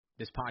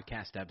This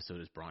podcast episode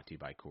is brought to you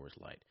by Coors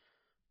Light.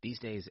 These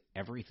days,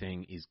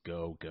 everything is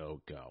go, go,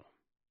 go.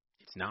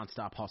 It's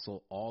nonstop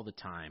hustle all the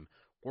time.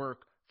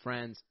 Work,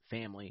 friends,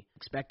 family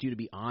expect you to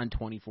be on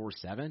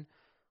 24/7.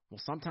 Well,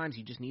 sometimes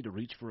you just need to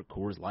reach for a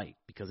Coors Light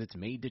because it's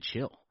made to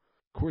chill.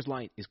 Coors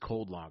Light is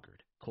cold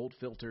lagered, cold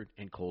filtered,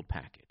 and cold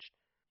packaged.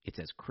 It's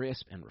as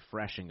crisp and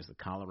refreshing as the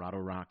Colorado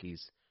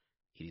Rockies.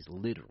 It is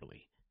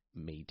literally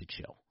made to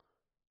chill.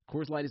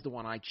 Coors Light is the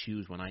one I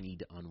choose when I need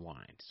to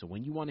unwind. So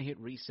when you want to hit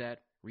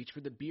reset, reach for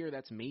the beer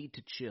that's made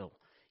to chill.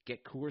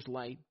 Get Coors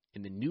Light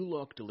in the new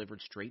look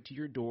delivered straight to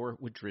your door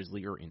with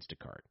Drizzly or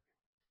Instacart.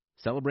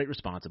 Celebrate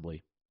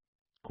responsibly.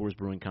 Coors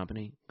Brewing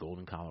Company,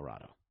 Golden,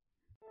 Colorado.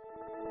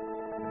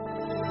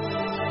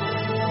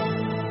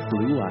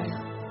 Blue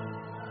Wire.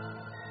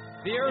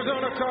 The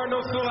Arizona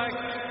Cardinals select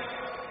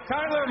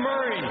Kyler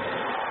Murray.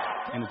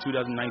 And the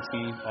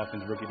 2019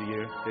 Offensive Rookie of the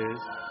Year is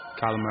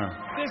Kyler Murray.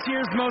 This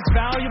year's most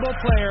valuable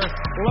player,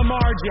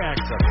 Lamar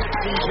Jackson.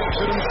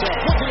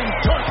 Looking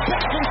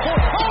back and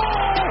forth.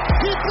 Oh!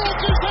 He broke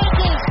his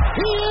ankles.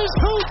 He is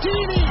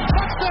Houdini.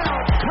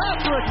 Touchdown.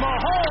 Patrick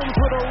Mahomes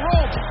with a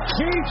rope.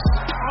 Chiefs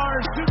are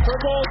Super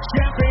Bowl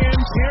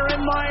champions here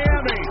in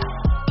Miami.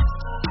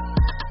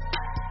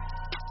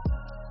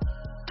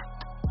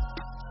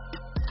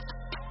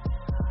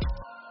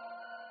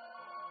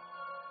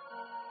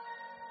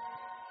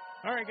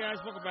 All right, guys,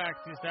 welcome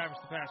back to the Establish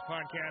the Pass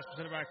podcast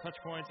presented by Clutch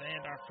Points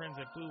and our friends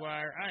at Blue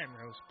Wire. I am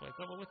your host, Blake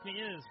Lovell. With me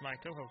is my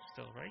co-host,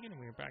 Dylan Reagan, and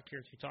we are back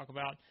here to talk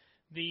about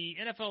the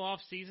NFL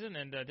offseason.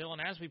 And, Dylan,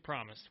 as we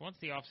promised, once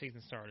the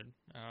offseason started,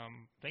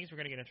 things were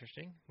going to get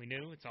interesting. We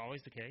knew it's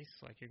always the case.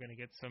 Like, you're going to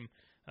get some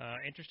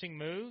interesting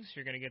moves.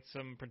 You're going to get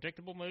some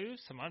predictable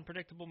moves, some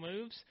unpredictable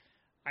moves.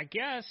 I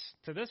guess,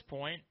 to this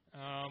point,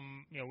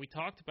 we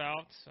talked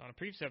about, on a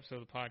previous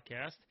episode of the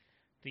podcast,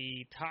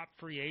 the top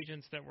free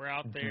agents that were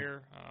out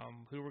there,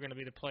 who were going to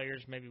be the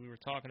players maybe we were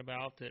talking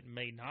about that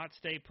may not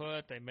stay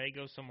put, they may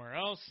go somewhere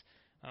else.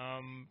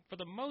 For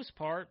the most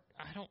part,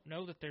 I don't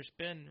know that there's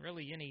been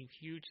really any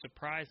huge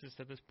surprises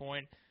to this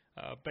point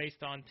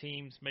based on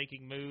teams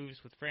making moves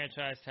with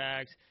franchise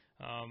tags.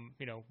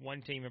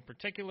 One team in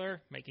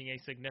particular making a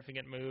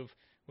significant move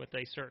with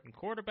a certain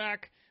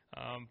quarterback.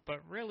 But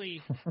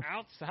really,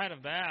 outside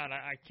of that,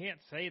 I can't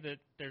say that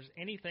there's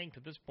anything to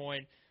this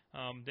point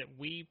that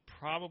we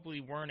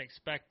probably weren't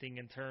expecting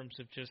in terms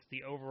of just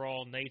the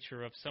overall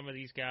nature of some of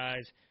these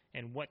guys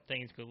and what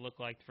things could look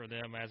like for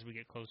them as we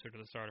get closer to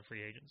the start of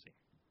free agency.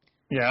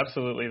 Yeah,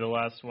 absolutely. The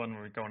last one,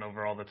 we're going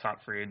over all the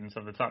top free agents.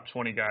 Of the top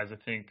 20 guys, I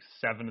think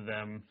 7 of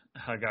them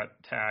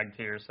got tagged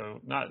here,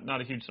 so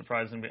not a huge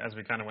surprise as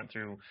we kind of went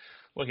through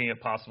looking at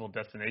possible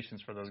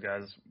destinations for those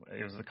guys.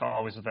 It was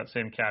always with that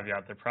same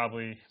caveat. They're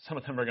probably, some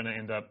of them are going to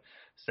end up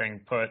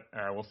staying put.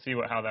 We'll see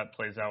how that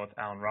plays out with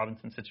Allen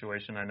Robinson's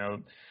situation. I know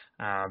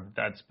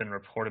that's been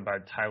reported by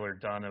Tyler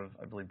Dunn of,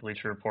 I believe,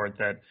 Bleacher Report,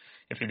 that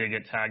if he did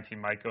get tagged, he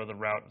might go the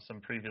route of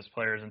some previous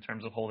players in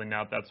terms of holding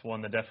out. That's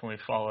one to definitely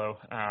follow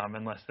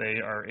unless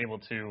they are able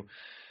to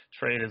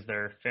trade as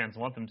their fans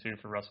want them to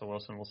for Russell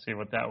Wilson. We'll see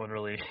what that would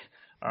really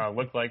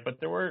look like. But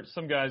there were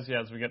some guys,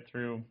 as we get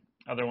through,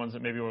 other ones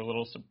that maybe were a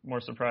little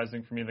more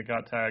surprising for me that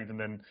got tagged. And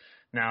then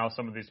now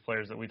some of these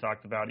players that we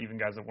talked about, even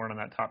guys that weren't on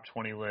that top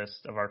 20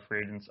 list of our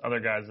free agents, other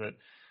guys that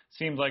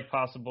seemed like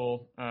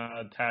possible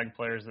tag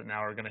players that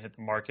now are going to hit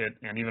the market,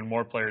 and even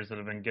more players that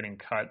have been getting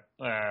cut.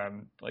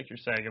 Like you're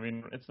saying, I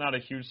mean, it's not a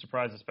huge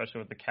surprise, especially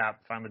with the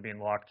cap finally being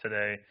locked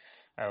today,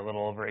 a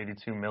little over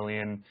 $82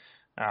 million,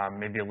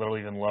 maybe a little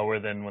even lower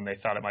than when they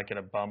thought it might get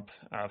a bump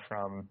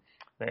from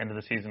the end of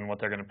the season, what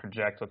they're going to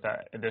project with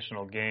that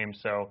additional game.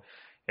 So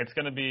it's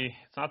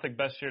not the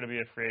best year to be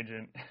a free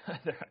agent.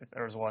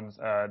 There was one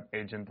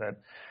agent that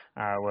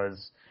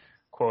was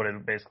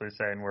quoted basically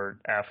saying we're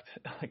effed,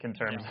 like in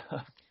terms of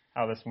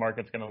how this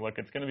market's going to look.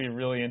 It's going to be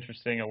really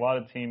interesting. A lot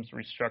of teams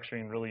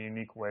restructuring really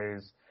unique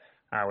ways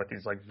with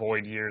these like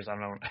void years. I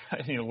don't know.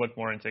 I need to look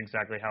more into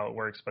exactly how it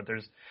works, but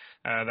there's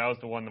that was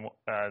the one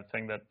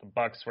thing that the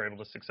Bucs were able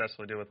to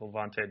successfully do with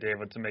Levante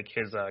David to make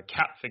his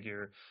cap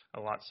figure a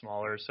lot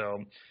smaller.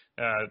 So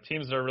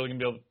teams that are really going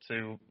to be able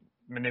to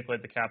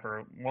manipulate the cap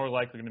are more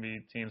likely going to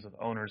be teams with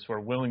owners who are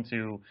willing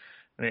to.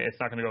 I mean, it's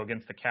not going to go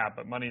against the cap,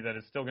 but money that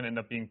is still going to end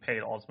up being paid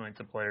ultimately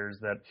to players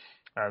that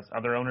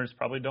other owners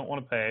probably don't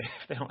want to pay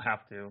if they don't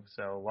have to.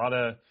 So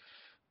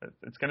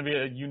it's going to be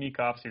a unique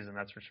offseason,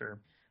 that's for sure.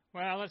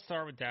 Well, let's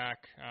start with Dak.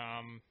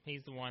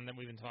 He's the one that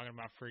we've been talking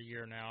about for a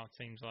year now, it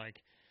seems like,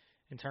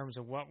 in terms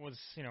of what were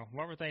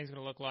things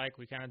going to look like.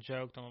 We kind of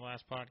joked on the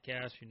last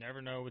podcast, you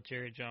never know with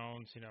Jerry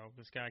Jones,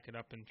 this guy could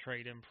up and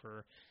trade him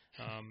for,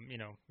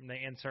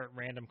 they insert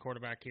random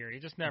quarterback here. You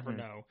just never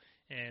know.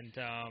 And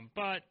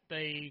but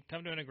they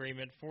come to an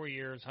agreement, 4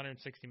 years,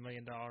 $160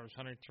 million,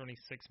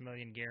 $126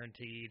 million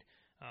guaranteed.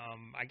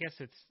 I guess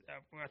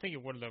I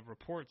think one of the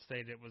reports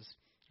stated it was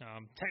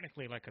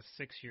technically like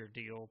a 6-year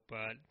deal,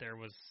 but there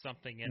was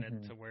something in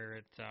it to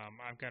where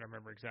I've got to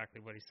remember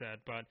exactly what he said,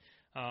 but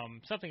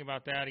something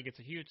about that. He gets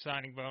a huge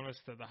signing bonus,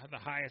 the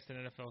highest in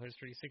NFL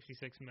history,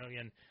 $66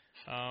 million.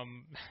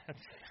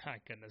 My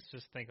goodness,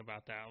 just think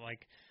about that.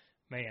 Like,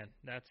 man,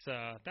 that's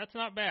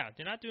not bad.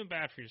 You're not doing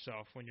bad for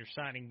yourself when your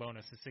signing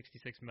bonus is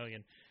 $66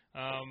 million.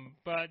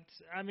 But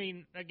I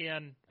mean,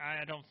 again,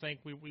 I don't think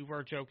we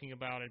were joking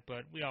about it,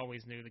 but we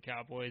always knew the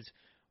Cowboys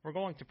were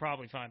going to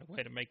probably find a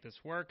way to make this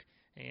work.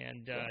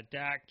 And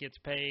Dak gets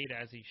paid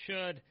as he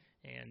should,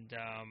 and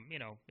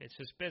it's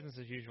just business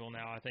as usual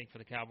now. I think for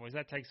the Cowboys,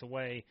 that takes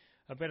away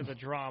a bit of the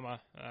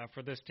drama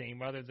for this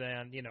team, other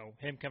than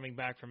him coming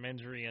back from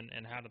injury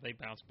and how do they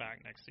bounce back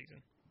next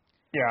season.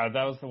 Yeah,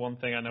 that was the one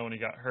thing I know when he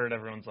got hurt.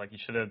 Everyone's like, you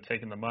should have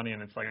taken the money,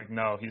 and it's like,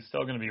 no, he's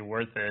still going to be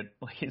worth it.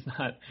 Like he's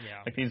not,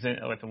 like he's in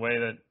with the way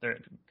that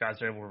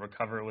guys are able to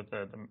recover with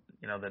the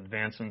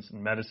advancements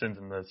in medicines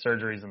and the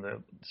surgeries and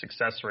the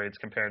success rates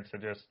compared to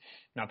just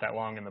not that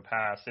long in the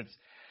past.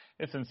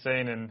 It's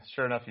insane, and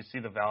sure enough, you see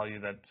the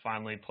value that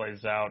finally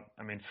plays out.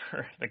 I mean,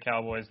 for the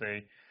Cowboys,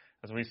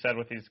 as we said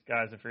with these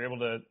guys, if you're able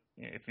to,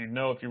 if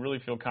you really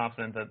feel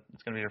confident that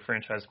it's going to be your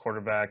franchise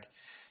quarterback,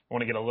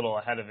 want to get a little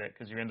ahead of it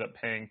because you end up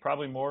paying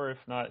probably more, if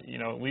not,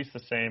 at least the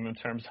same in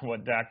terms of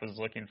what Dak was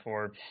looking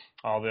for.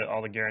 All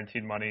the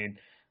guaranteed money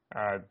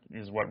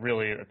is what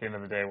really, at the end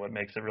of the day, what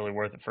makes it really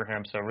worth it for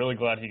him. So really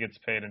glad he gets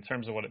paid. In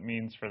terms of what it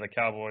means for the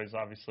Cowboys,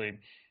 obviously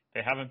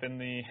they haven't been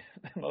the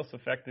most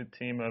effective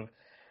team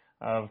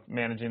of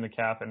managing the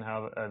cap and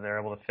how they're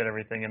able to fit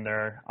everything in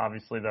there.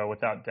 Obviously, though,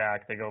 without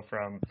Dak, they go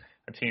from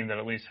a team that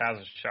at least has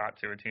a shot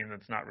to a team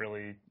that's not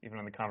really even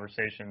in the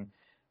conversation.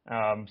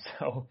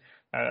 So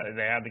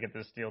they had to get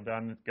this deal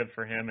done. Good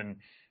for him. And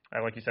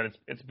like you said,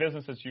 it's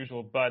business as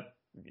usual. But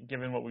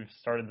given what we've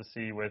started to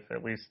see with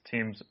at least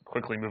teams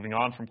quickly moving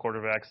on from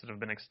quarterbacks that have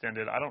been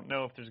extended, I don't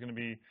know if there's going to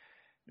be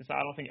 – I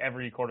don't think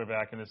every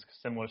quarterback in this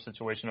similar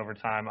situation over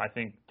time. I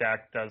think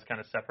Dak does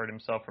kind of separate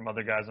himself from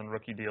other guys on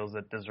rookie deals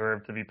that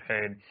deserve to be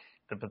paid.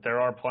 But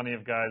there are plenty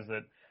of guys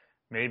that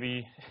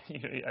maybe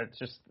it's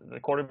just the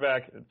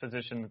quarterback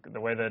position, the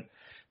way that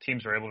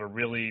teams are able to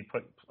really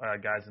put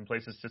guys in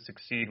places to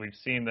succeed. We've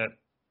seen that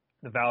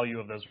the value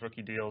of those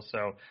rookie deals.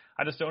 So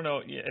I just don't know.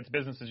 It's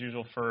business as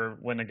usual for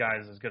when a guy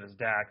is as good as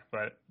Dak,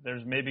 but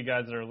there's maybe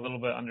guys that are a little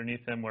bit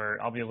underneath him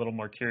where I'll be a little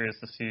more curious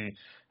to see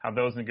how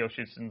those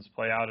negotiations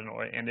play out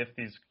and if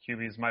these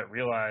QBs might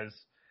realize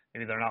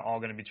maybe they're not all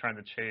going to be trying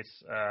to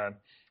chase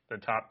the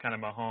top kind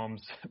of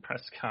Mahomes,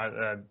 Prescott,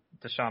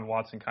 Deshaun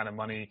Watson kind of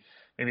money.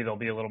 Maybe they'll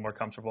be a little more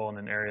comfortable in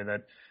an area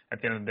that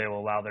at the end of the day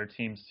will allow their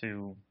teams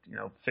to,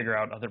 figure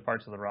out other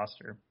parts of the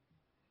roster.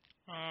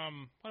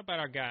 What about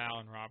our guy,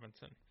 Allen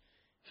Robinson?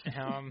 I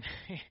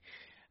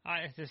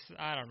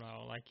don't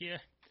know.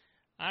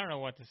 I don't know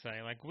what to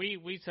say. Like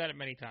we've said it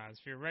many times.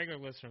 If you're a regular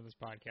listener of this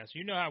podcast,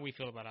 you know how we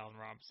feel about Allen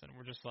Robinson.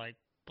 We're just like,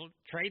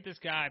 trade this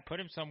guy, put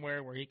him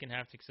somewhere where he can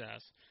have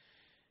success.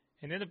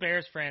 And then the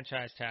Bears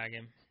franchise tag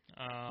him.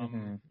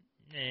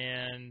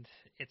 And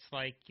it's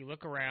like you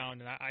look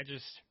around, and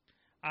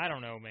I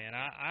don't know, man.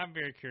 I'm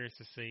very curious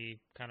to see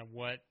kind of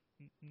what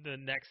the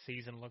next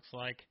season looks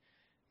like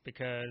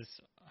because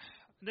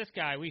this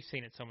guy, we've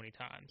seen it so many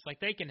times. Like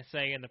they can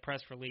say in the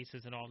press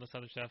releases and all this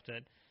other stuff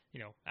that,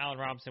 Allen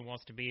Robinson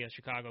wants to be a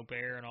Chicago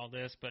Bear and all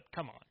this, but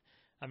come on.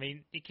 I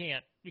mean, you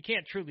can't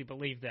truly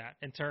believe that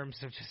in terms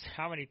of just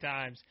how many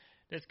times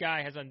this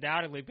guy has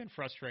undoubtedly been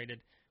frustrated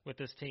with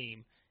this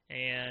team.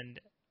 And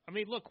I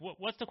mean, look,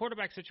 what's the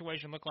quarterback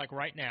situation look like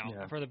right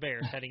now for the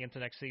Bears heading into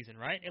next season,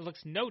 right? It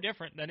looks no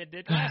different than it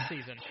did last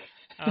season.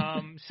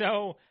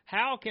 So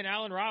how can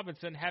Allen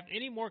Robinson have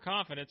any more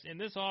confidence in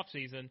this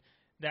offseason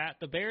that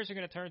the Bears are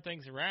going to turn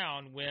things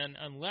around when,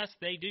 unless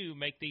they do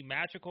make the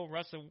magical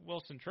Russell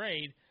Wilson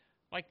trade,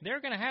 like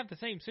they're going to have the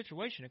same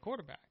situation at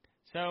quarterback.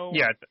 So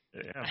yeah,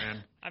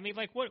 man. I mean,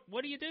 like, what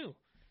do you do?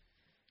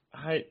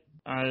 I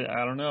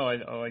don't know.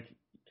 I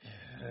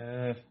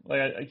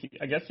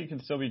guess he can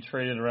still be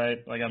traded,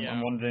 right? Like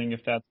I'm wondering if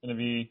that's going to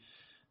be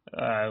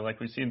like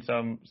we've seen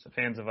some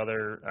fans of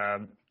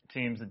other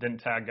teams that didn't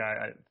tag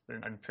guy,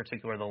 in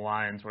particular the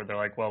Lions, where they're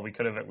like, well, we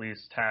could have at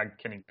least tagged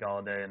Kenny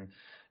Golladay and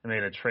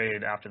made a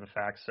trade after the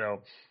fact.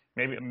 So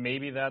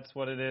maybe that's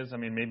what it is. I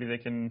mean, maybe they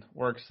can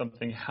work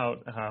something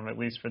out at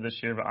least for this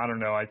year, but I don't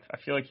know. I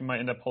feel like you might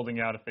end up holding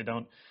out if they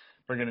don't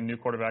bring in a new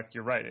quarterback.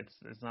 You're right.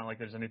 It's not like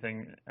there's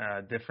anything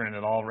different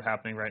at all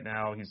happening right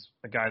now. He's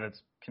a guy that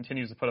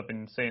continues to put up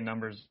insane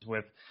numbers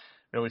with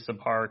really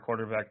subpar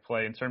quarterback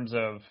play. In terms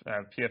of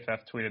PFF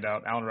tweeted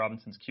out Allen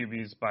Robinson's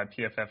QBs by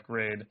PFF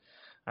grade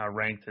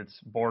ranked. It's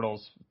Bortles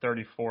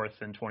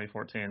 34th in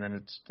 2014, and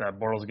it's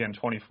Bortles again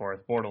 24th,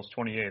 Bortles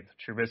 28th,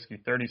 Trubisky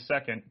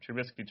 32nd,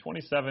 Trubisky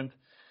 27th,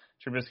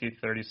 Trubisky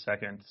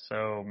 32nd.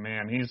 So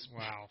man, he's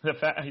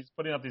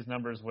putting up these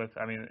numbers with.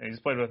 I mean, he's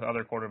played with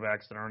other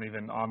quarterbacks that aren't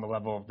even on the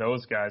level of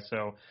those guys.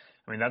 So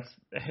I mean,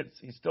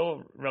 he's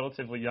still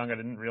relatively young. I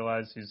didn't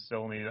realize he's still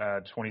only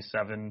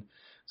 27.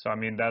 So I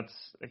mean,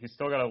 he's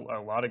still got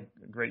a lot of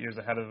great years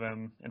ahead of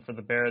him. And for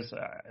the Bears,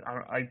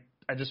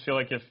 I just feel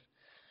like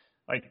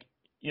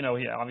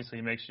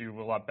he makes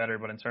you a lot better,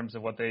 but in terms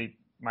of what they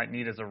might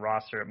need as a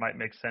roster, it might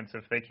make sense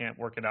if they can't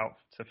work it out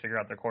to figure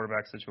out their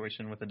quarterback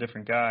situation with a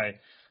different guy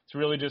to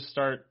really just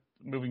start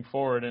moving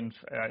forward, and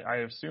I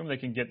assume they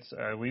can get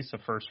at least a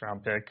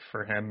first-round pick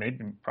for him,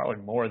 probably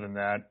more than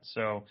that.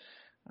 So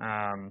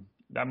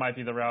that might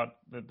be the route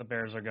that the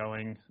Bears are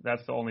going.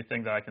 That's the only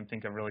thing that I can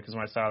think of, really, because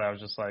when I saw that, I was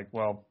just like,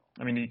 well,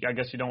 I mean, I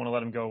guess you don't want to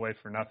let him go away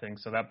for nothing,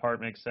 so that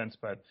part makes sense.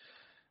 But,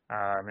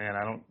 man,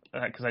 I don't –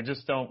 because I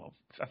just don't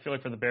 – I feel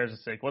like for the Bears'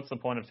 sake, what's the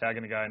point of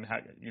tagging a guy and,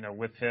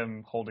 with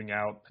him holding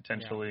out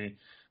potentially?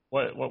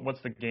 Yeah.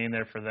 What's the gain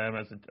there for them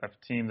as a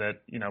team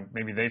that,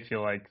 maybe they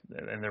feel like,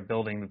 and they're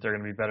building, that they're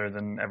going to be better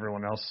than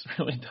everyone else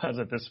really does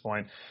at this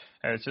point?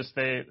 And it's just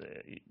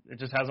it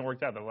just hasn't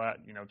worked out.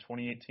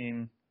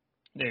 2018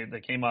 –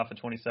 They came off a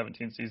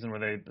 2017 season where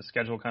the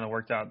schedule kind of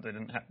worked out. They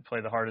didn't have to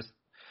play the hardest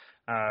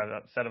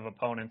set of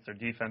opponents. Their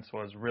defense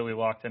was really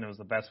locked in. It was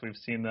the best we've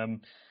seen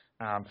them.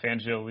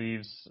 Fangio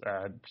leaves,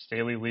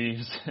 Staley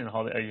leaves, and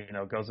all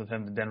goes with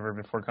him to Denver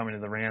before coming to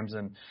the Rams.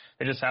 And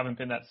they just haven't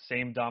been that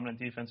same dominant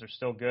defense. They're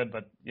still good,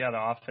 but yeah, the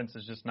offense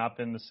has just not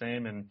been the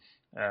same. And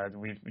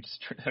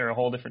they're a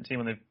whole different team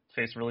when they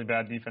face really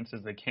bad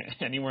defenses. They can't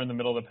anywhere in the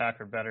middle of the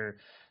pack or better.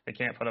 They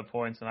can't put up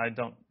points, and I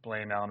don't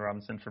blame Allen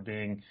Robinson for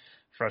being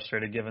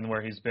frustrated given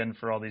where he's been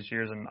for all these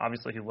years. And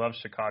obviously he loves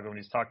Chicago, and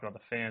he's talked about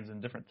the fans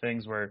and different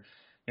things where,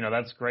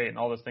 that's great, and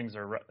all those things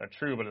are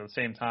true, but at the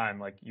same time,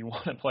 like, you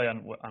want to play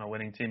on a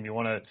winning team. You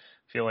want to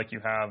feel like you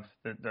have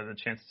the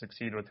chance to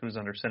succeed with who's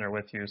under center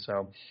with you.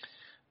 So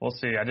we'll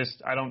see.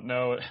 I don't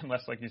know,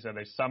 unless, like you said,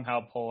 they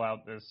somehow pull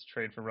out this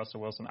trade for Russell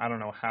Wilson. I don't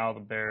know how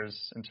the Bears,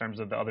 in terms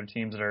of the other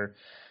teams that are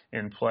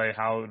in play,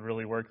 how it would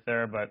really work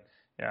there. But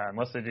yeah,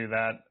 unless they do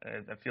that,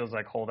 it feels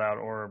like holdout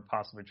or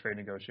possibly trade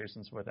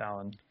negotiations with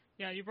Allen.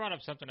 Yeah, you brought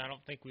up something I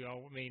don't think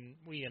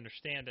we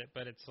understand it,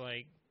 but it's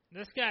like,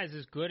 this guy's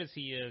as good as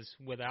he is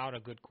without a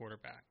good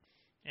quarterback.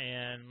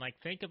 And, like,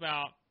 think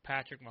about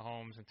Patrick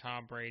Mahomes and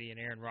Tom Brady and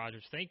Aaron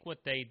Rodgers. Think what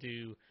they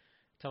do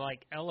to,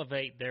 like,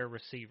 elevate their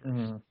receivers.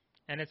 Mm-hmm.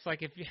 And it's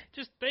like, if you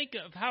just think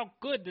of how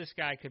good this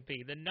guy could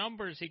be, the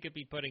numbers he could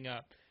be putting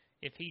up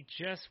if he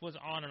just was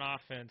on an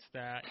offense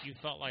that you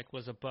felt like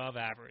was above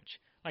average.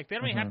 Like, they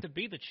don't even have to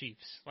be the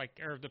Chiefs,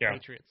 or the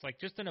Patriots. Like,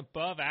 just an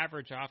above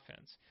average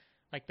offense.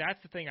 Like,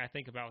 that's the thing I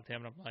think about with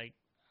him. And I'm like,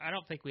 I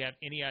don't think we have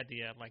any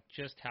idea, like,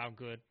 just how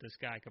good this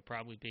guy could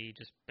probably be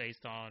just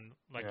based on,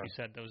 like you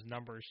said, those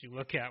numbers you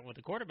look at with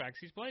the quarterbacks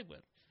he's played with.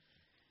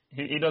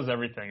 He does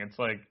everything. It's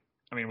like,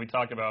 I mean, we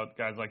talk about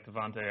guys like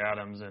Devontae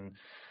Adams and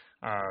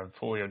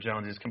Julio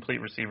Jones, these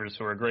complete receivers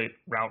who are great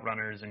route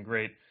runners and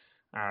great,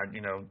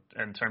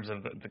 in terms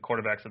of the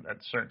quarterbacks at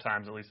certain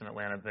times, at least in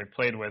Atlanta, they've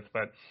played with.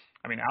 But,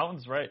 I mean,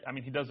 Allen's right. I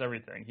mean, he does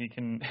everything. He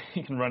can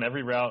run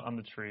every route on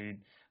the tree.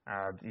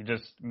 He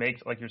just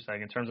makes, like you're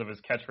saying, in terms of his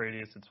catch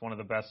radius, it's one of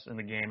the best in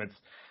the game. It's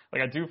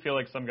like, I do feel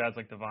like some guys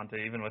like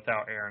Devontae, even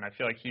without Aaron, I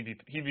feel like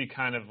he'd be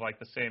kind of like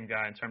the same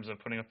guy in terms of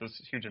putting up those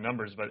huge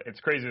numbers. But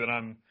it's crazy that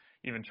I'm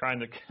even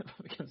trying to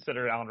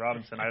consider Allen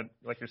Robinson.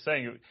 Like you're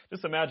saying,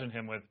 just imagine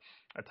him with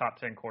a top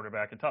 10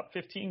 quarterback, a top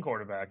 15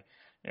 quarterback.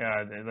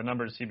 Yeah, the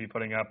numbers he'd be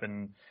putting up,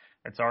 and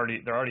they're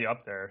already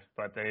up there,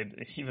 but they'd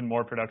even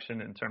more production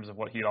in terms of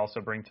what he'd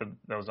also bring to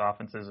those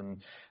offenses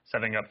and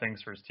setting up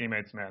things for his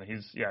teammates. Man, he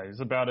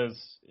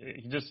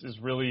just is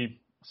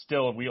really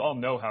still, we all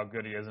know how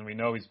good he is, and we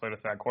know he's played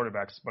with bad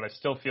quarterbacks, but I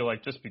still feel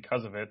like just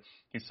because of it,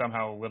 he's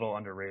somehow a little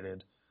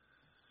underrated.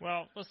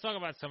 Well, let's talk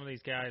about some of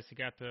these guys who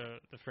got the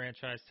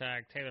franchise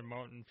tag. Taylor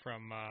Moton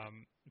from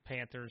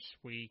Panthers,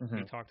 we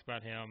talked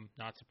about him,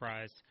 not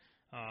surprised.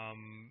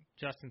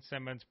 Justin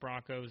Simmons,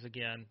 Broncos,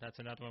 again, that's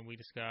another one we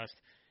discussed.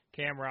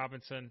 Cam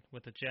Robinson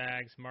with the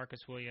Jags,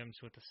 Marcus Williams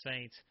with the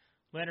Saints,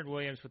 Leonard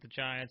Williams with the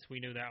Giants,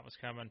 we knew that was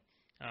coming.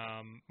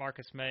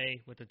 Marcus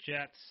May with the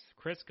Jets,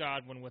 Chris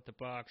Godwin with the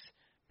Bucks,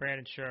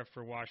 Brandon Scherff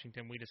for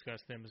Washington, we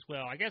discussed them as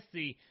well. I guess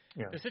the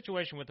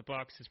situation with the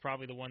Bucks is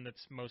probably the one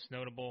that's most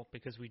notable,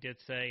 because we did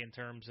say in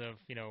terms of,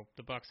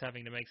 the Bucks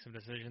having to make some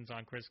decisions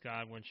on Chris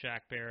Godwin,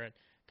 Shaq Barrett,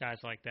 guys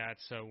like that.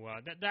 So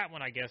that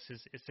one, I guess,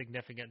 is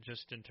significant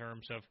just in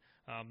terms of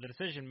the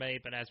decision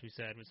made. But as we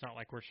said, it's not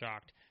like we're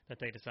shocked that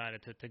they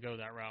decided to go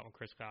that route with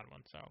Chris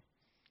Godwin. So,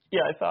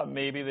 yeah, I thought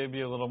maybe they'd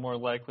be a little more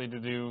likely to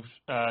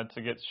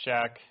get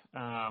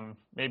Shaq.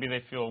 Maybe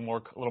they feel a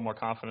little more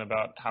confident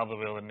about how they'll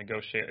be able to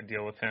negotiate a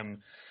deal with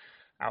him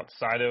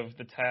outside of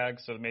the tag.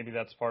 So maybe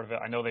that's part of it.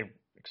 I know they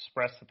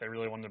expressed that they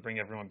really wanted to bring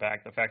everyone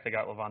back. The fact they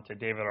got Levante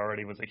David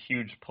already was a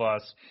huge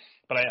plus.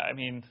 But I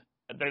mean,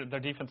 their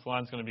defensive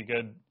line is going to be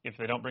good if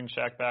they don't bring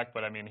Shaq back,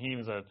 but, I mean, he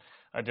was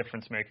a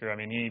difference maker. I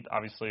mean, he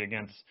obviously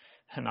against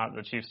not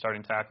the Chiefs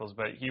starting tackles,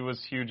 but he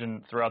was huge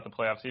throughout the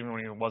playoffs. Even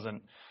when he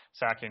wasn't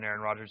sacking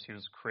Aaron Rodgers, he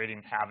was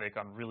creating havoc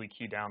on really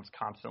key downs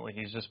constantly.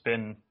 He's just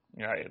been,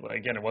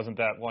 again, it wasn't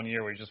that one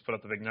year where he just put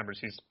up the big numbers.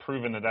 He's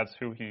proven that that's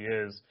who he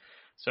is.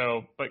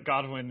 So, but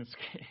Godwin is,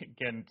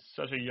 again,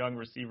 such a young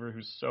receiver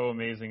who's so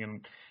amazing,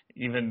 and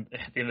even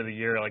at the end of the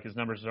year, like, his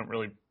numbers don't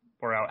really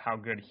pour out how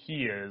good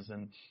he is.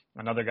 And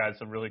another guy's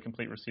a really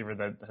complete receiver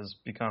that has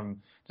become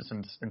just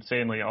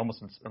insanely,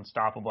 almost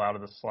unstoppable out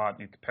of the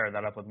slot. You compare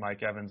that up with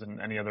Mike Evans and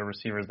any other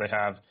receivers they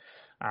have,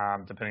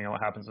 depending on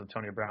what happens with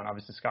Antonio Brown.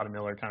 Obviously, Scotty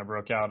Miller kind of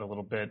broke out a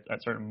little bit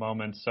at certain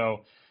moments.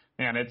 So,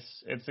 man,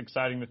 it's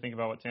exciting to think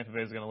about what Tampa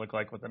Bay is going to look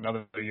like with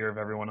another year of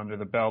everyone under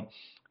the belt.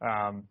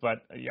 But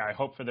yeah, I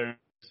hope for their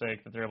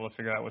sake that they're able to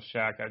figure out with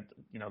Shaq.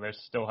 They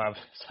still have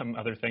some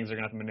other things they're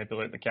going to have to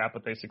manipulate the cap,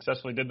 but they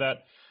successfully did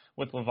that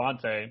with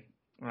Levante.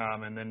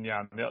 And then,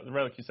 yeah,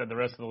 like you said, the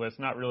rest of the list,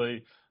 not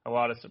really a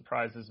lot of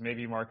surprises.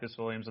 Maybe Marcus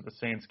Williams with the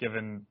Saints,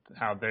 given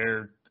how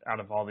they're, out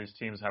of all these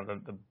teams, have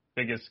the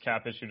biggest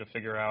cap issue to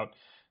figure out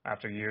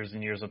after years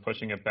and years of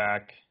pushing it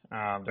back.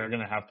 They're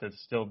going to have to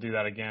still do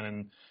that again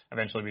and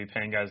eventually be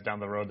paying guys down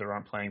the road that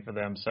aren't playing for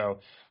them. So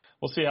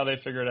we'll see how they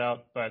figure it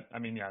out. But, I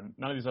mean, yeah,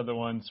 none of these other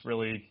ones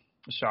really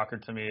a shocker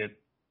to me. It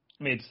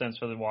made sense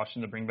for the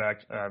Washington to bring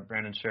back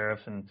Brandon Sheriff,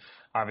 and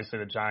obviously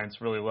the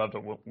Giants really loved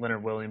what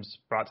Leonard Williams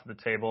brought to the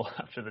table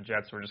after the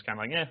Jets were just kind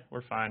of like,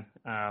 we're fine.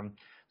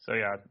 So,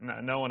 yeah,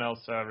 no one else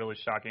really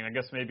shocking. I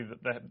guess maybe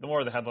the more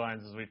of the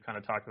headlines, as we've kind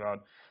of talked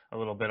about a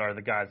little bit, are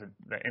the guys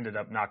that ended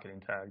up not getting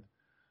tagged.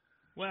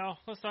 Well,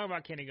 let's talk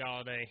about Kenny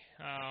Golladay.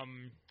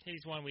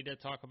 He's one we did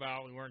talk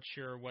about. We weren't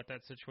sure what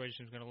that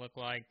situation was going to look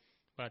like,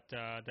 but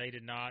they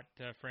did not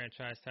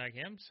franchise tag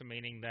him, so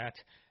meaning that,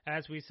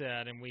 as we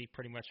said, and we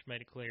pretty much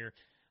made it clear,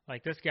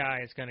 like, this guy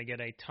is going to get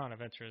a ton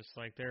of interest.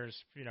 Like, there's,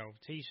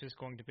 he's just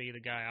going to be the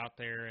guy out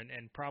there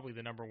and probably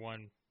the number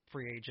one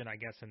free agent, I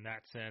guess, in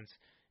that sense,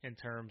 in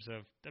terms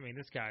of, I mean,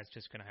 this guy's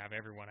just going to have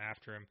everyone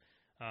after him.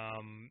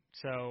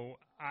 So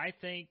I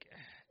think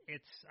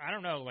I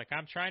don't know, like,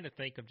 I'm trying to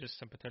think of just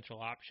some potential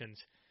options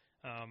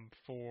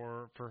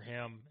for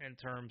him in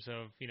terms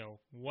of,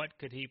 what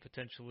could he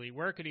potentially,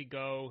 where could he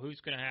go,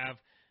 who's going to have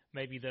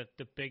maybe the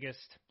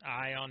biggest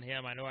eye on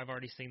him. I know I've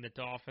already seen the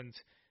Dolphins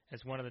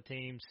as one of the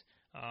teams.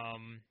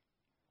 And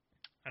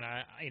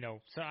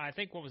so I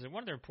think, what was it?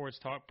 One of the reports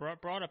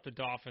brought up the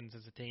Dolphins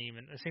as a team,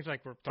 and it seems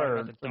like we're talking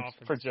about the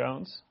Dolphins. For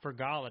Jones? For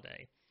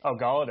Golladay. Oh,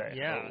 Golladay.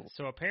 Yeah. Oh.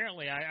 So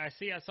apparently, I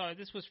saw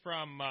this was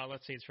from,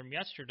 it's from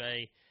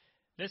yesterday.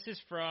 This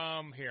is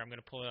from, here, I'm going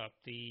to pull it up,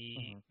 the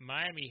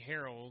Miami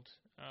Herald.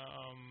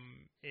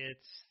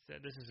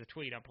 This is a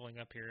tweet I'm pulling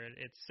up here.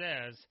 It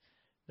says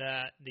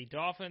that the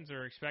Dolphins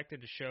are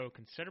expected to show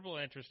considerable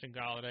interest in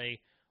Golladay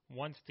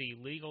once the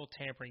legal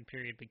tampering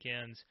period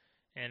begins,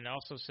 and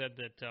also said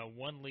that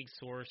one league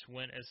source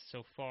went as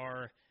so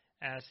far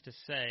as to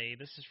say,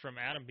 this is from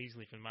Adam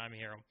Beasley from the Miami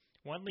Herald,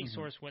 one league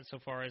source went so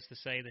far as to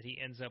say that he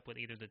ends up with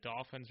either the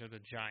Dolphins or the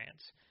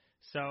Giants.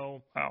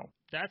 So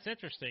that's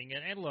interesting.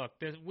 And look,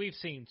 we've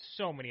seen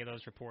so many of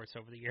those reports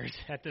over the years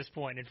at this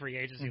point in free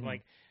agency.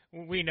 Like,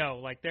 we know,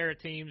 like, there are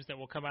teams that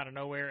will come out of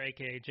nowhere,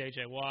 a.k.a.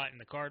 J.J. Watt and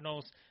the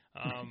Cardinals.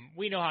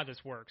 We know how this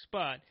works.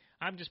 But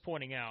I'm just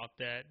pointing out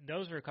that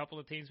those are a couple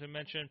of teams we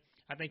mentioned.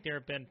 I think there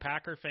have been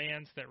Packer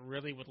fans that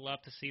really would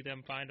love to see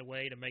them find a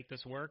way to make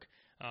this work.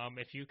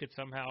 If you could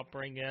somehow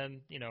bring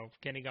in,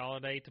 Kenny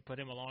Golladay to put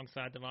him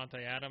alongside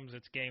Davante Adams,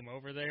 it's game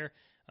over there.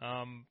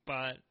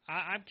 But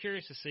I'm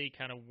curious to see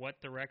kind of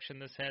what direction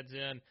this heads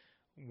in,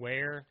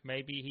 where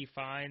maybe he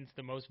finds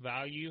the most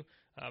value,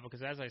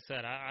 because as I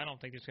said, I don't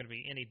think there's going to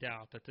be any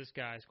doubt that this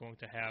guy is going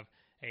to have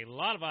a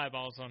lot of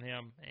eyeballs on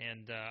him,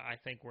 and I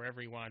think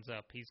wherever he winds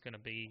up, he's going to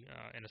be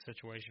in a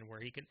situation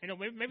where he can,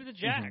 maybe the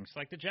Jags,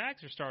 like the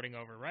Jags are starting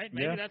over, right?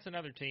 Maybe that's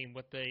another team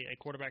with a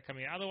quarterback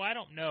coming in, although I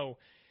don't know.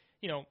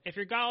 If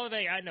you're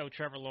Golladay, I know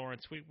Trevor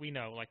Lawrence, we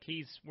know, like,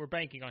 we're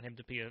banking on him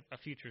to be a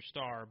future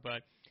star,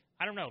 but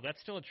I don't know. That's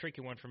still a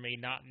tricky one for me,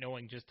 not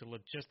knowing just the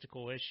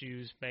logistical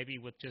issues, maybe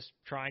with just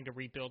trying to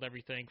rebuild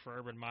everything for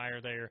Urban Meyer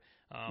there.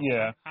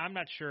 I'm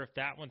not sure if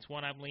that one's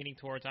one I'm leaning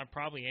towards. I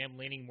probably am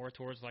leaning more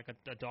towards, like,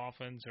 the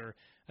Dolphins, or,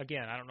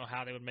 again, I don't know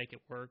how they would make it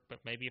work, but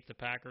maybe if the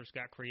Packers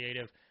got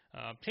creative.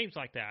 Teams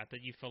like that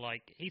you feel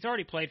like he's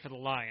already played for the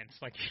Lions.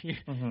 Like,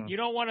 you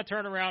don't want to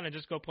turn around and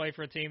just go play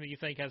for a team that you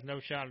think has no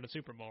shot at a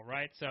Super Bowl,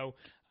 right? So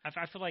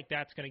I feel like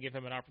that's going to give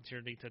him an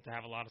opportunity to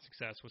have a lot of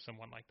success with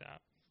someone like that.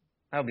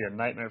 That would be a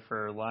nightmare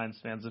for Lions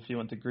fans if he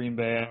went to Green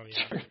Bay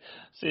after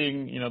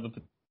seeing,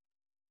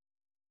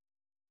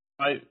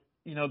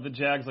 the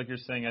Jags, like you're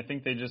saying. I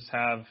think they just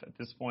have, at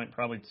this point,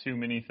 probably too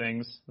many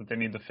things that they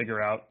need to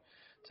figure out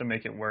to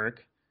make it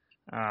work.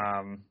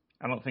 I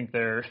don't think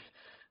they're,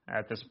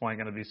 at this point,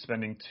 going to be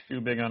spending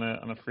too big on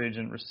a free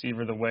agent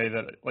receiver the way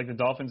that, like, the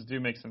Dolphins do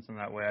make sense in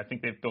that way. I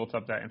think they've built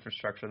up that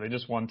infrastructure. They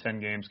just won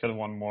 10 games, could have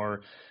won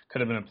more,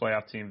 could have been a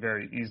playoff team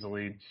very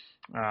easily.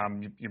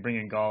 You bring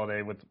in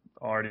Golladay with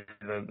already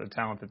the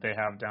talent that they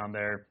have down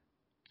there.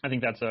 I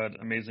think that's an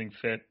amazing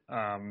fit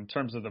in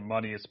terms of the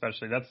money,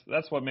 especially.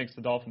 That's what makes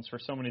the Dolphins for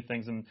so many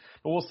things.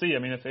 But we'll see. I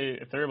mean, if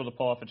they're able to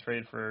pull off a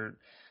trade for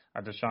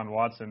Deshaun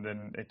Watson,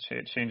 then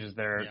it changes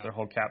their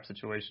whole cap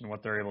situation,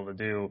 what they're able to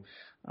do.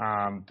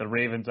 The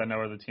Ravens, I know,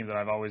 are the team that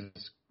I've always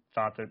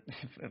thought that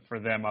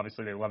for them,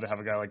 obviously, they love to have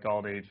a guy like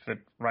Golladay fit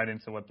right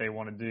into what they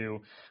want to do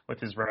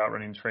with his route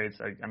running traits.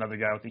 Another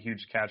guy with a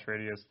huge catch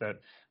radius that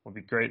will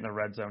be great in the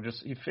red zone.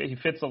 Just he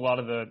fits a lot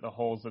of the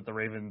holes that the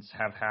Ravens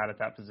have had at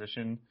that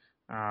position.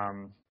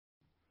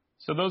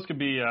 So those could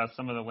be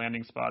some of the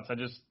landing spots. I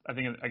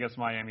guess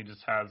Miami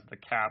just has the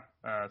cap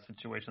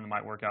situation that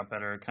might work out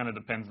better. It kind of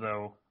depends,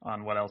 though,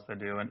 on what else they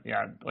do. And,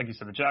 yeah, like you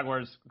said, the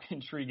Jaguars,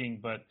 intriguing,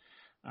 but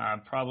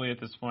Probably at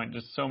this point,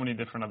 just so many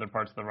different other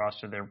parts of the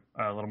roster they're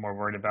a little more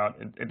worried about.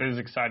 It is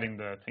exciting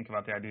to think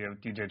about the idea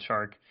of DJ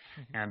Chark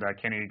and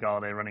Kenny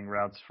Golladay running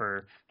routes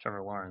for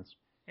Trevor Lawrence.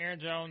 Aaron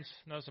Jones,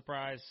 no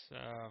surprise.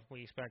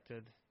 We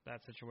expected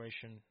that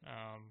situation.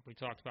 We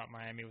talked about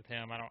Miami with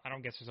him. I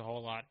don't guess there's a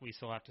whole lot we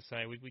still have to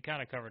say. We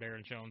kind of covered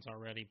Aaron Jones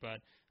already,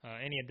 but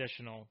any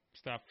additional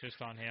stuff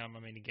just on him? I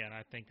mean, again,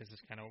 I think this is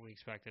kind of what we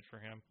expected for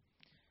him.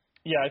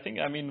 Yeah,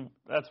 I mean,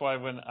 that's why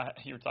when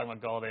you were talking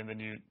about Golladay and then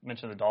you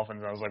mentioned the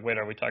Dolphins, I was like, wait,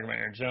 are we talking about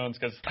Aaron Jones?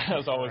 Because that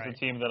was always the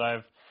team that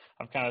I've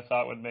kind of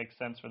thought would make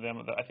sense for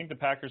them. I think the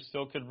Packers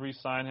still could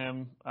re-sign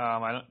him.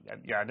 I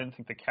didn't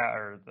think the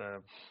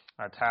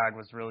tag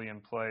was really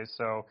in play.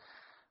 So,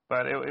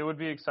 but it would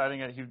be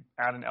exciting that he'd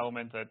add an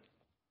element that,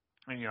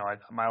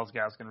 Myles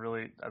Gaskin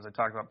really, as I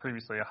talked about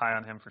previously, a high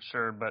on him for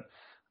sure. But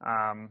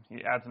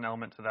he adds an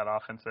element to that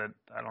offense that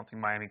I don't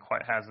think Miami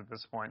quite has at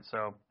this point.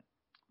 So,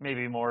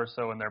 maybe more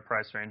so in their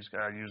price range.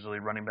 Usually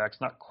running backs,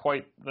 not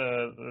quite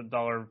the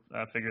dollar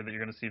figure that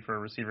you're going to see for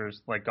receivers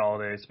like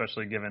Golladay,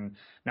 especially given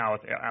now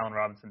with Allen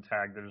Robinson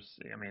tagged.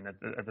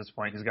 At this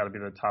point, he's got to be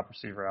the top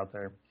receiver out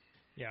there.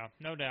 Yeah,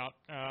 no doubt.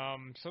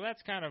 So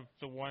that's kind of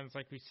the ones,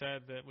 like we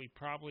said, that we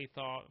probably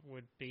thought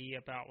would be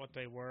about what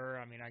they were.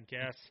 I mean, I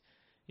guess,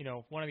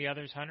 one of the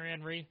others, Hunter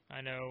Henry,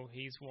 I know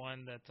he's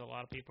one that a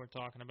lot of people are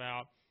talking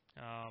about.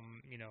 I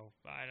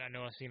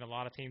know I've seen a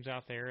lot of teams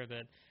out there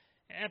that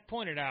have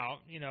pointed out,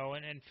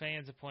 and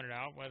fans have pointed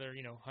out whether,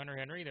 Hunter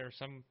Henry, there are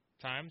some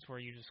times where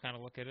you just kind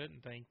of look at it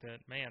and think that,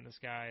 man, this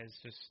guy is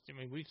just,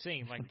 we've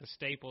seen like the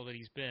staple that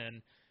he's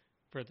been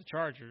for the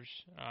Chargers.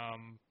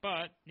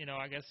 But,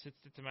 I guess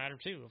it's a matter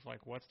too of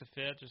like, what's the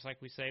fit? Just like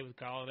we say with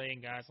Golladay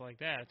and guys like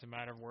that, it's a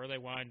matter of where they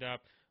wind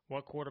up,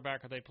 what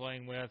quarterback are they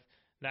playing with,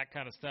 that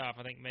kind of stuff.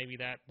 I think maybe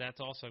that's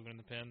also going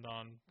to depend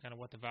on kind of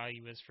what the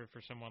value is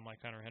for someone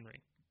like Hunter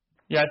Henry.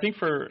 Yeah, I think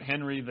for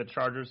Henry, the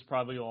Chargers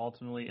probably will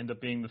ultimately end up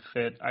being the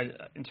fit.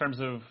 In terms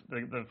of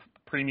the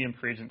premium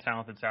free agent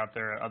talent that's out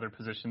there at other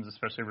positions,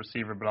 especially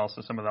receiver, but also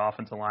some of the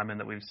offensive linemen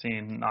that we've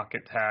seen not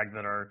get tagged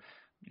that are,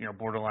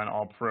 borderline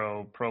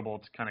all-pro, Pro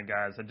Bowl kind of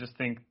guys. I just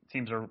think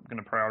teams are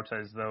going to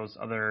prioritize those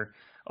other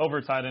over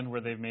tight end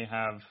where they may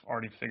have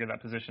already figured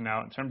that position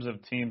out. In terms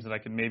of teams that I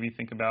could maybe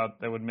think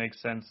about that would make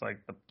sense, like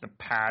the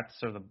Pats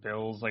or the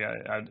Bills, like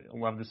I'd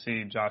love to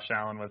see Josh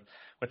Allen with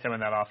him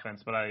in that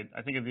offense. But I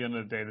think at the end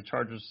of the day, the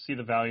Chargers see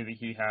the value that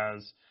he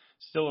has.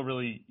 Still a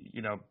really,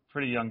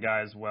 pretty young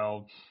guy as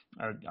well.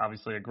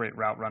 Obviously a great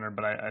route runner,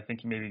 but I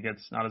think he maybe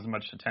gets not as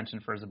much attention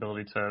for his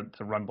ability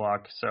to run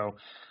block. So,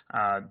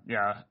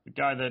 the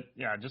guy that,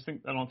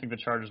 I don't think the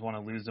Chargers want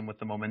to lose him with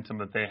the momentum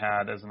that they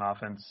had as an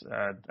offense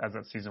as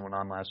that season went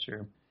on last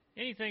year.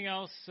 Anything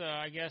else,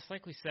 I guess,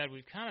 like we said,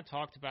 we've kind of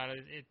talked about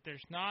it.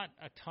 There's not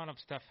a ton of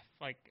stuff.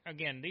 Like,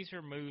 again, these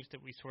are moves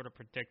that we sort of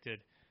predicted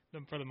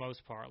them for the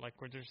most part, like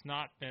where there's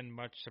not been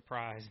much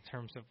surprise in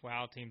terms of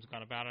how teams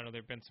gone about. I know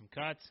there have been some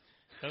cuts,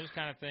 those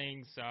kind of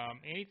things.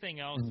 Anything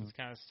else that's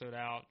kind of stood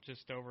out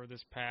just over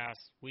this past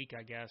week,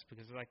 I guess,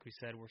 because like we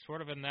said, we're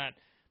sort of in that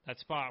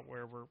spot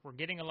where we're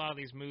getting a lot of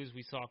these moves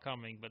we saw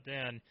coming, but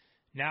then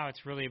now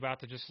it's really about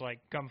to just like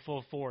come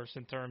full force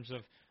in terms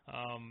of,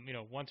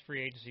 once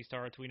free agency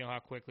starts, we know how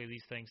quickly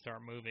these things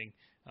start moving.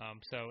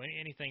 So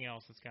anything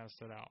else that's kind of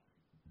stood out?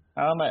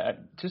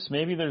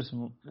 Maybe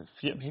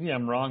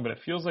I'm wrong, but it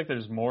feels like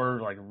there's more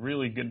like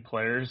really good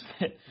players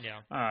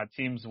that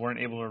teams weren't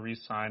able to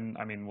re-sign.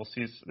 I mean, we'll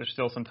see. There's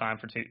still some time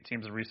for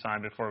teams to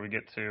re-sign before we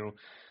get to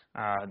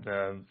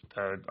the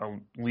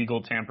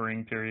legal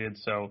tampering period.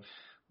 So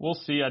we'll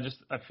see.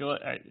 I feel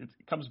like it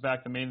comes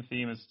back. The main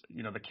theme is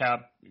the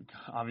cap,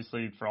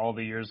 obviously for all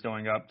the years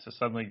going up to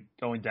suddenly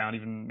going down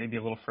even maybe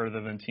a little further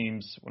than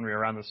teams when we were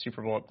around the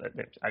Super Bowl.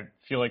 I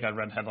feel like I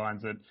read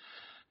headlines that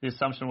the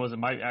assumption was it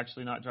might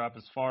actually not drop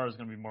as far. It's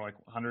going to be more like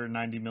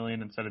 $190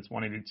 million. Instead, it's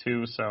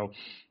 $182. So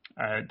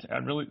I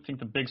really think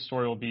the big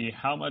story will be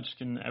how much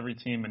can every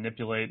team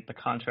manipulate the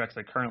contracts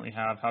they currently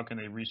have? How can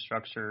they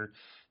restructure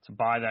to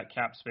buy that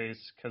cap space?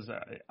 Because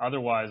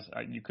otherwise,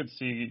 you could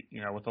see,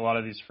 with a lot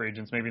of these free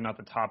agents, maybe not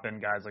the top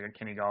end guys like a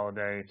Kenny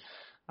Golladay,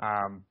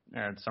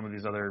 and some of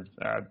these other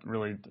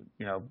really,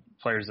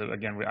 players that,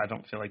 again, I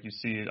don't feel like you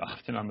see it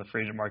often on the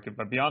free agent market.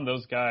 But beyond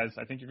those guys,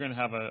 I think you're going to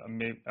have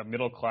a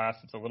middle class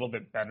that's a little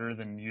bit better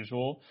than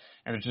usual,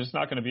 and there's just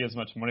not going to be as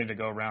much money to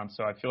go around.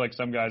 So I feel like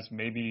some guys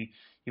maybe,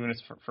 even if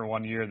for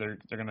 1 year, they're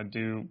going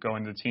to go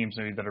into teams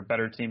maybe that are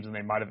better teams than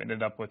they might have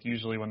ended up with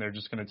usually when they're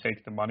just going to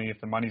take the money.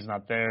 If the money's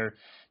not there,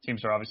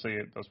 teams are obviously,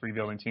 those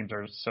rebuilding teams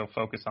are so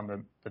focused on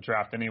the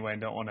draft anyway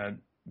and don't want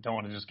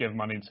to just give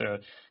money to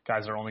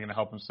guys that are only going to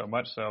help them so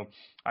much. So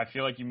I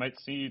feel like you might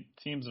see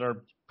teams that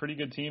are pretty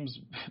good teams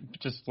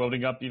just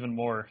loading up even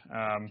more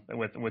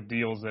with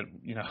deals that,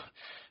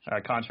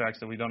 contracts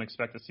that we don't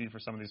expect to see for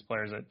some of these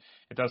players.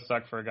 It does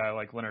suck for a guy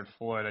like Leonard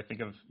Floyd. I think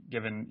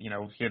given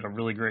he had a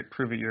really great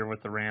prove-it year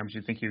with the Rams,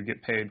 you think he would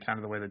get paid kind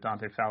of the way that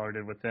Dante Fowler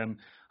did with him.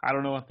 I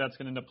don't know if that's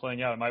going to end up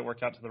playing out. It might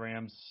work out to the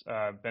Rams'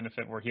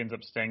 benefit where he ends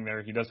up staying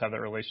there. He does have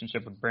that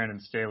relationship with Brandon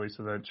Staley,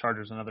 so the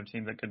Chargers are another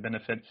team that could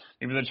benefit.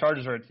 Maybe the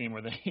Chargers are a team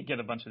where they get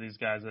a bunch of these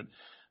guys that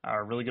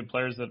are really good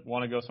players that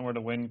want to go somewhere to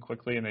win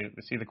quickly, and they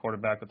see the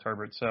quarterback with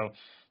Herbert. So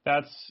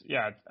I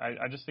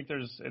just think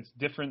it's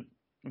different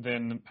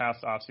than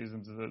past off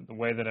seasons, the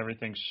way that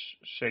everything's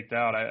shaked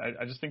out.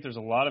 I just think there's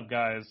a lot of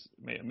guys,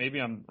 maybe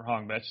I'm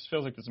wrong, but it just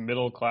feels like this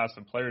middle class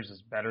of players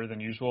is better than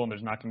usual, and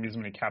there's not going to be as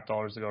many cap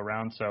dollars to go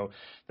around. So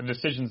the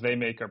decisions they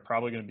make are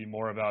probably going to be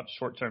more about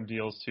short-term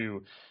deals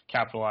to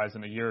capitalize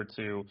in a year or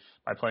two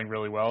by playing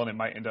really well, and it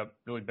might end up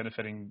really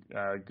benefiting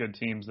good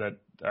teams that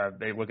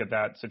they look at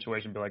that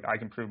situation and be like, I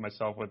can prove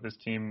myself with this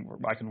team, or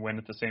I can win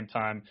at the same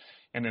time,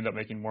 and end up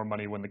making more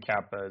money when the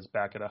cap is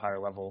back at a higher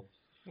level.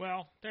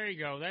 Well, there you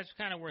go. That's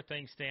kind of where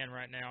things stand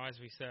right now. As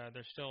we said,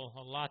 there's still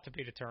a lot to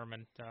be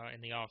determined in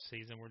the off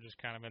season. We're just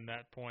kind of in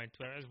that point,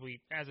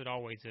 as it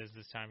always is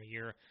this time of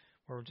year,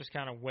 where we're just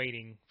kind of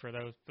waiting for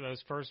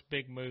those first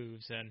big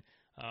moves, and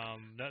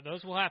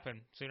those will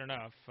happen soon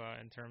enough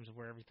in terms of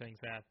where everything's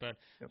at. But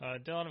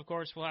Dylan, of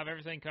course, we'll have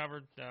everything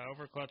covered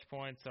over Clutch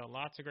Points.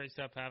 Lots of great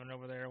stuff happening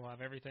over there. We'll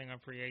have everything on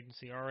free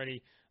agency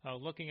already,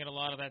 looking at a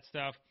lot of that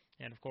stuff,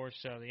 and of course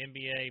the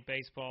NBA,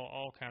 baseball,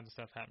 all kinds of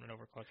stuff happening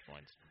over Clutch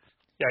Points.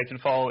 Yeah, you can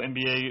follow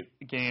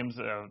NBA games,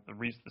 the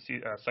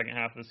second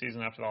half of the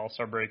season after the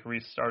All-Star break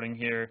restarting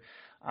here.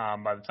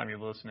 By the time you're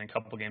listening, a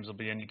couple games will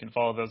be in. You can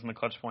follow those in the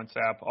Clutch Points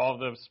app. All of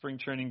the spring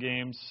training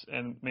games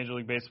and Major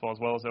League Baseball, as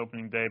well as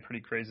opening day, pretty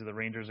crazy. The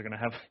Rangers are going to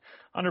have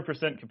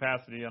 100%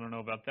 capacity. I don't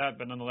know about that,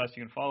 but nonetheless,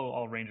 you can follow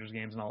all Rangers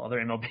games and all other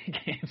MLB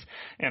games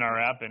in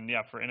our app. And,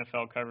 yeah, for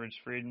NFL coverage,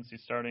 free agency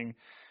starting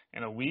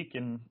in a week,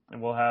 and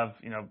we'll have,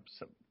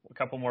 a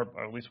couple more,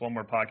 or at least one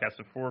more podcast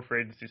before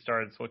free agency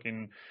starts,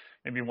 looking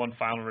maybe one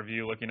final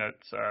review, looking at,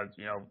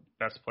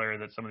 best player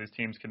that some of these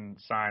teams can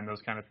sign,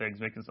 those kind of things,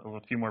 making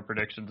a few more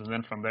predictions. And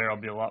then from there, I'll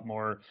be a lot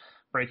more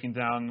breaking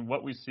down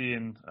what we see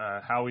and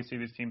how we see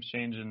these teams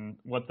change and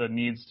what the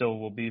needs still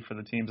will be for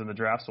the teams in the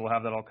draft. So we'll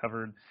have that all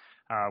covered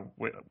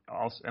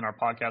also in our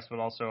podcast, but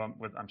also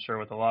I'm sure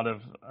with a lot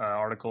of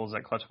articles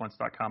at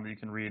clutchpoints.com that you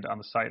can read on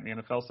the site in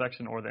the NFL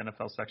section or the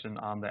NFL section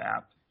on the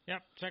app.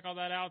 Yep, check all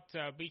that out.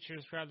 Be sure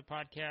to subscribe to the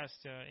podcast.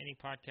 Any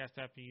podcast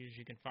app you use,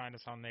 you can find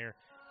us on there.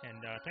 And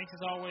thanks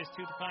as always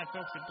to the fine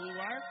folks at Blue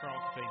Wire for all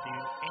that they do.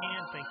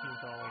 And thank you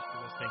as always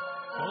for listening.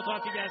 So we'll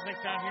talk to you guys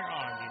next time here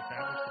on the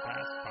Establish the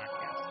Pass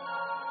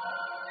podcast.